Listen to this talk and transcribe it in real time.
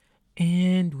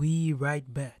And we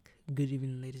right back. Good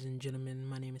evening, ladies and gentlemen.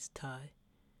 My name is Ty.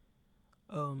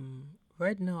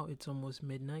 Right now it's almost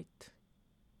midnight,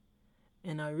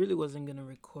 and I really wasn't gonna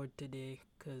record today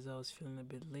because I was feeling a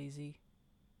bit lazy.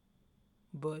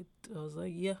 But I was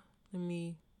like, yeah, let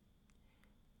me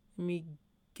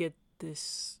get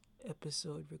this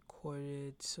episode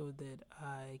recorded so that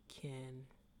I can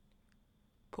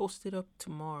post it up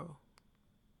tomorrow,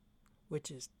 which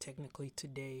is technically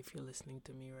today if you're listening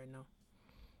to me right now.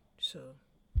 So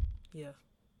yeah.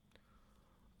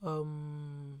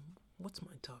 Um, what's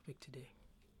my topic today?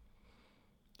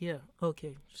 Yeah,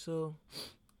 okay. So,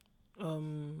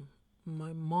 um,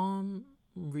 my mom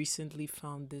recently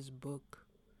found this book,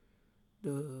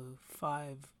 The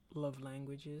Five Love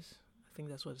Languages. I think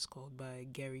that's what it's called, by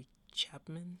Gary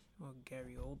Chapman or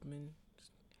Gary Oldman.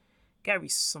 Gary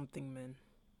something man.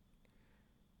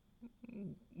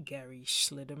 Gary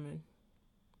Schlitterman.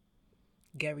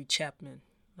 Gary Chapman.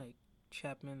 Like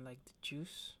Chapman, like the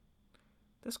juice.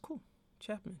 That's cool.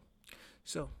 Chapman.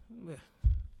 So, yeah,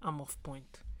 I'm off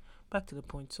point. Back to the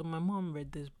point. So, my mom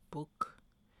read this book.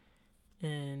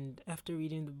 And after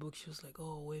reading the book, she was like,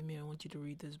 "Oh, wait, me, I want you to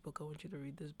read this book. I want you to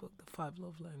read this book, The Five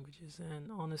Love Languages."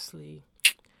 And honestly,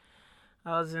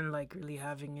 I wasn't like really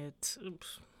having it.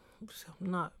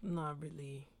 Not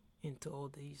really into all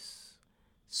these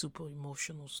super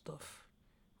emotional stuff,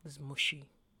 this mushy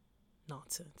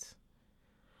nonsense.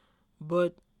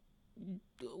 But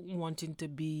wanting to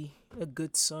be a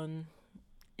good son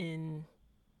in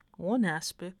one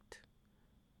aspect,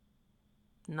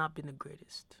 not been the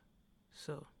greatest.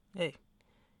 So hey,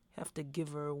 have to give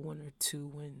her one or two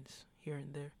wins here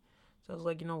and there. So I was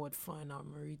like, you know what, fine,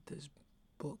 I'm gonna read this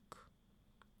book.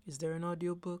 Is there an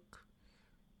audiobook?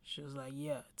 She was like,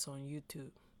 yeah, it's on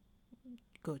YouTube.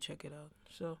 Go check it out.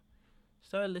 So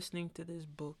started listening to this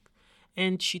book,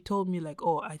 and she told me like,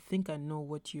 oh, I think I know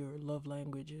what your love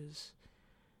language is.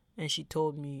 And she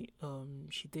told me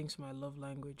she thinks my love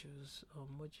language is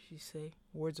what did she say?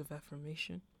 Words of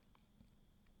affirmation.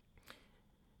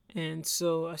 And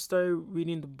so I started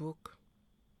reading the book,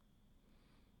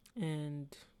 and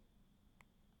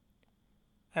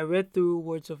I read through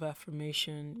words of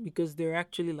affirmation because there are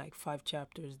actually like five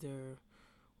chapters. There are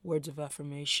words of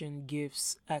affirmation,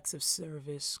 gifts, acts of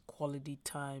service, quality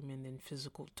time, and then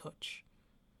physical touch.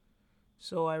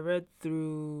 So I read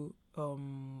through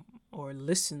or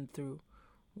listened through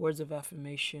words of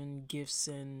affirmation, gifts,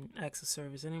 and acts of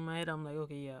service. And in my head, I'm like,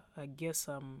 okay, yeah, I guess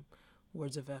I'm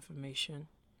words of affirmation.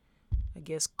 I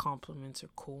guess compliments are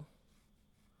cool.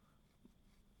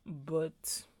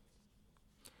 But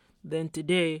then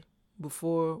today,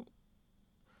 before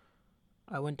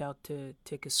I went out to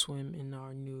take a swim in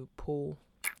our new pool,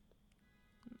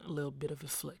 a little bit of a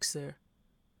flex there.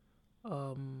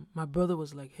 My brother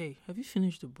was like, "Hey, have you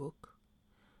finished the book?"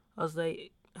 I was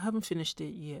like, "I haven't finished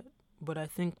it yet, but I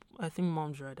think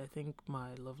mom's right. I think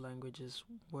my love language is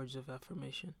words of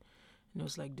affirmation." And it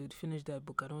was like, "Dude, finish that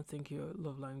book. I don't think your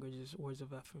love language is words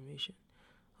of affirmation."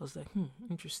 I was like,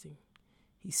 interesting."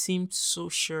 He seemed so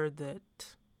sure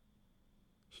that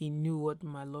he knew what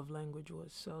my love language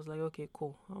was. So I was like, "Okay,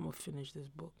 cool. I'm gonna finish this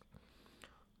book."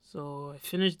 So I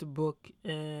finished the book,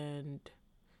 and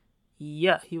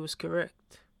yeah, he was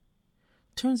correct.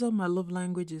 Turns out my love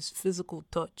language is physical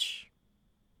touch,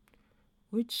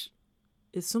 which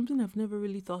is something I've never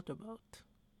really thought about.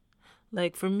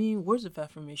 Like, for me, words of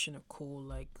affirmation are cool,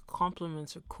 like,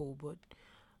 compliments are cool, but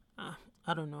uh,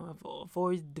 I don't know. I've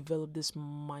always developed this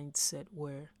mindset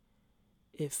where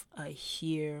if I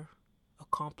hear a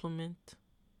compliment,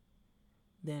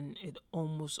 then it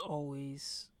almost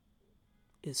always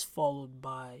is followed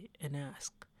by an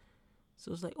ask.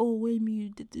 So it's like, "Oh, wait, me, you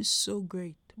did this so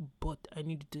great, but I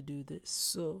needed to do this."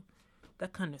 So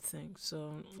that kind of thing.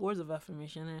 So words of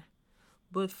affirmation,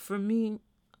 But for me,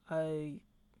 I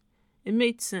it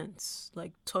made sense.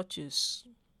 Like, touch is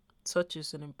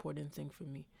an important thing for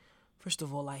me. First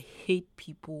of all, I hate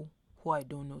people who I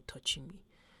don't know touching me.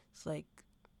 It's like,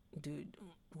 dude,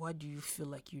 why do you feel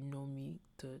like you know me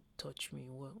to touch me?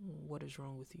 What is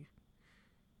wrong with you?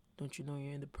 Don't you know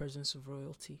you're in the presence of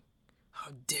royalty?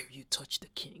 How dare you touch the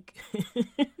king?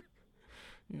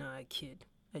 Nah, I kid.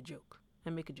 I joke. I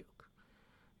make a joke.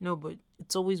 No, but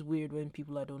it's always weird when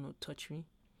people I don't know touch me.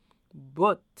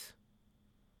 But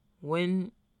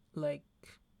when, like,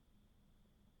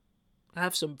 I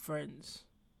have some friends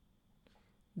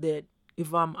that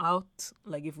if I'm out,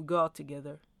 like if we go out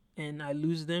together and I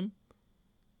lose them,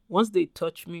 once they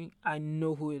touch me, I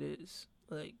know who it is.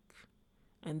 Like,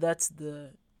 and that's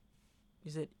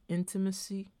is it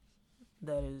intimacy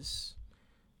that is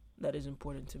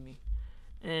important to me.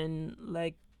 And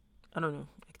like, I don't know,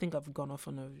 think I've gone off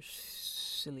on a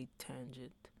silly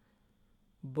tangent.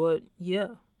 But yeah,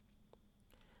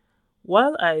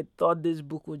 while I thought this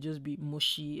book would just be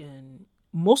mushy, and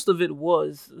most of it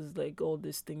is like all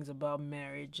these things about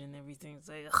marriage and everything. It's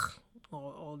like ugh,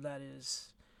 all that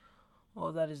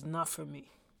is not for me.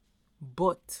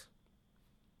 But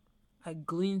I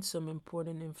gleaned some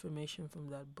important information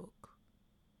from that book.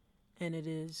 And it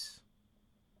is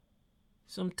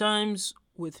sometimes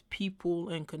with people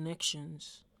and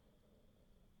connections,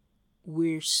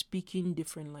 we're speaking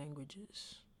different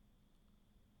languages.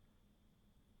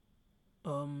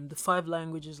 The 5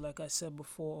 languages, like I said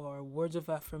before, are words of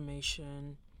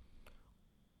affirmation,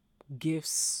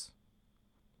 gifts,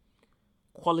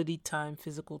 quality time,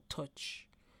 physical touch,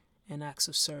 and acts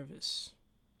of service.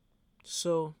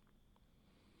 So,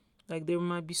 like, there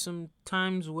might be some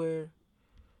times where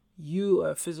you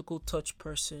are a physical touch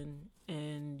person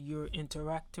and you're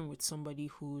interacting with somebody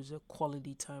who's a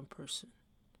quality time person.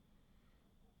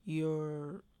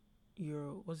 Your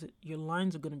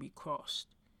lines are gonna be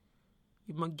crossed.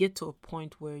 You might get to a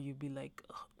point where you'll be like,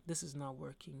 this is not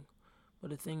working. But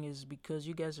the thing is, because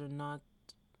you guys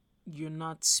you're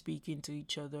not speaking to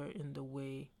each other in the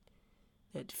way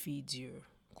that feeds your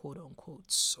quote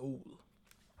unquote soul.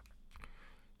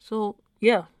 So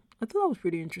yeah, I thought that was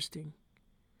pretty interesting.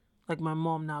 Like, my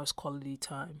mom now is quality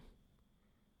time.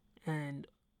 And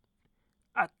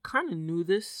I kind of knew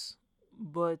this,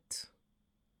 but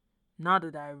now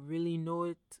that I really know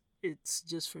it, it's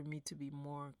just for me to be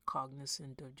more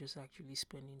cognizant of just actually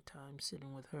spending time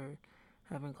sitting with her,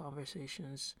 having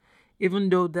conversations. Even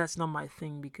though that's not my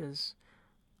thing, because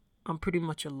I'm pretty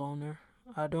much a loner.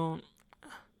 I'm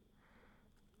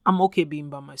okay being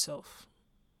by myself.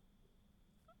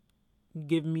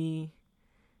 Give me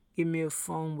a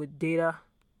phone with data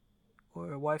or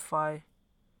Wi-Fi.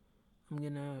 I'm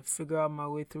gonna figure out my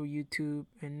way through YouTube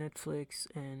and Netflix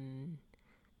and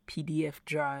PDF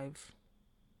drive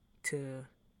to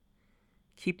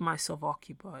keep myself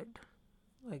occupied.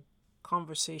 Like,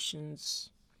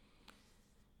 conversations,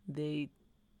 they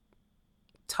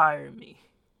tire me.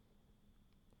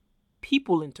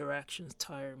 People interactions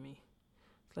tire me.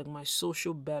 It's like my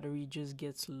social battery just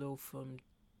gets low from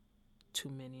too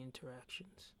many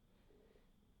interactions.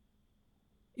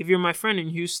 If you're my friend in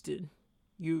Houston,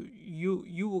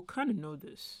 you will kind of know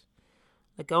this.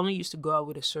 Like, I only used to go out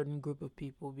with a certain group of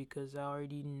people because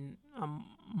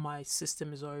my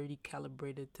system is already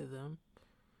calibrated to them.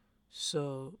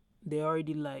 So they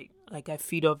already like I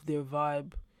feed off their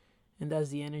vibe, and that's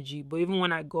the energy. But even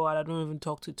when I go out, I don't even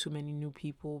talk to too many new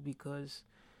people because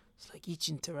it's like each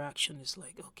interaction is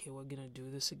like, okay, we're gonna do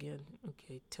this again.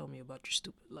 Okay, tell me about your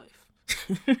stupid life.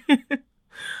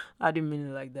 I didn't mean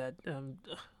it like that.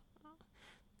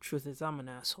 Truth is, I'm an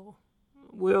asshole.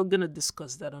 We're gonna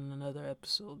discuss that on another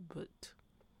episode, but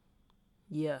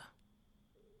yeah.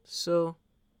 So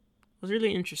it was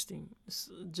really interesting. It's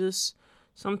just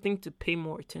something to pay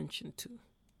more attention to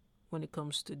when it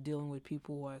comes to dealing with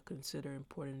people who I consider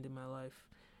important in my life.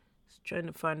 It's trying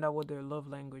to find out what their love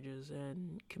language is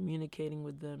and communicating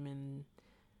with them in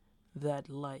that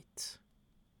light,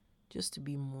 just to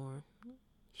be more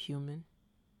human,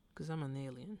 because I'm an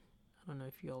alien. I don't know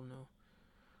if you all know.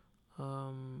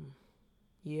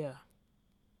 Yeah.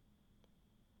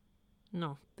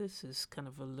 No, this is kind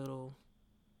of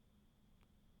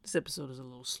this episode is a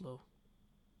little slow.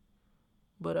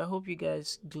 But I hope you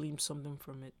guys glean something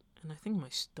from it. And I think my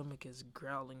stomach is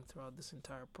growling throughout this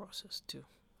entire process too.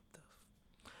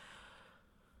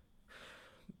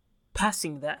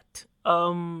 Passing that.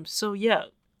 So yeah,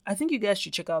 I think you guys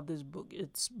should check out this book.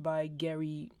 It's by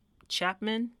Gary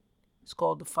Chapman. It's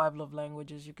called The 5 Love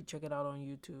Languages. You can check it out on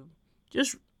YouTube.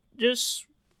 Just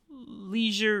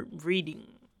leisure reading.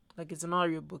 Like, it's an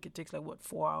audio book. It takes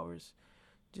 4 hours.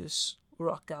 Just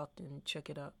rock out and check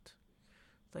it out.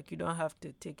 Like, you don't have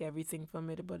to take everything from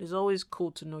it, but it's always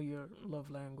cool to know your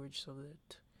love language so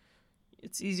that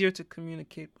it's easier to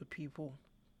communicate with people.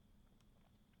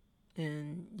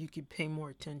 And you can pay more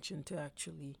attention to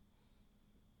actually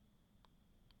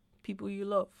people you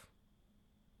love,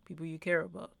 people you care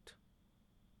about.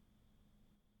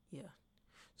 Yeah.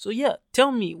 So yeah,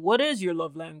 tell me, what is your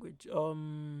love language?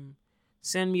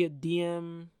 Send me a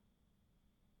DM,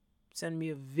 send me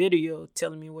a video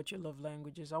telling me what your love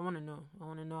language is. I want to know. I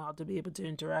want to know how to be able to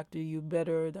interact with you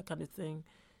better, that kind of thing.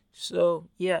 So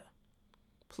yeah,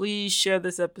 please share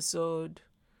this episode.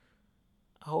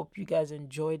 I hope you guys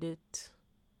enjoyed it.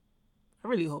 I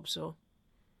really hope so.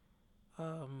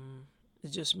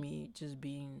 It's just me just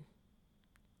being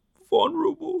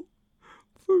vulnerable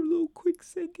for a little quick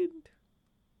second.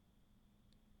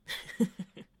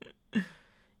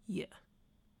 Yeah.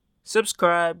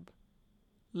 subscribe,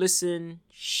 listen,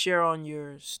 share on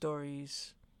your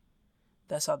stories.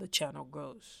 That's how the channel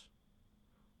grows.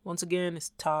 Once again, it's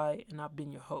Ty, and I've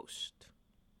been your host.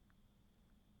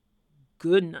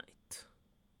 Good night,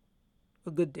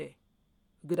 a good day,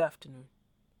 a good afternoon,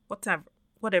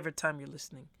 whatever time you're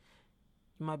listening.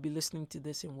 You might be listening to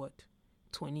this in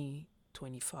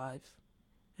 2025,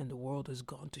 and the world has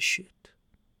gone to shit.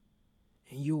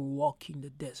 And you're walking the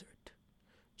desert,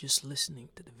 just listening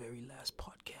to the very last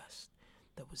podcast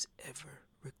that was ever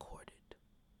recorded.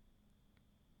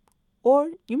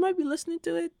 Or you might be listening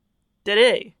to it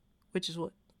today, which is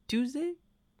Tuesday?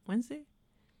 Wednesday?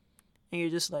 And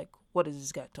you're just like, what is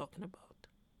this guy talking about?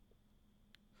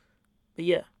 But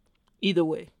yeah, either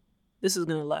way, this is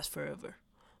going to last forever.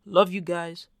 Love you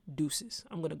guys. Deuces.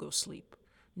 I'm going to go sleep.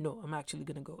 No, I'm actually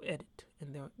going to go edit.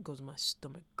 And there goes my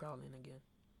stomach growling again.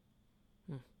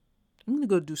 I'm going to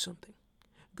go do something.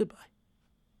 Goodbye.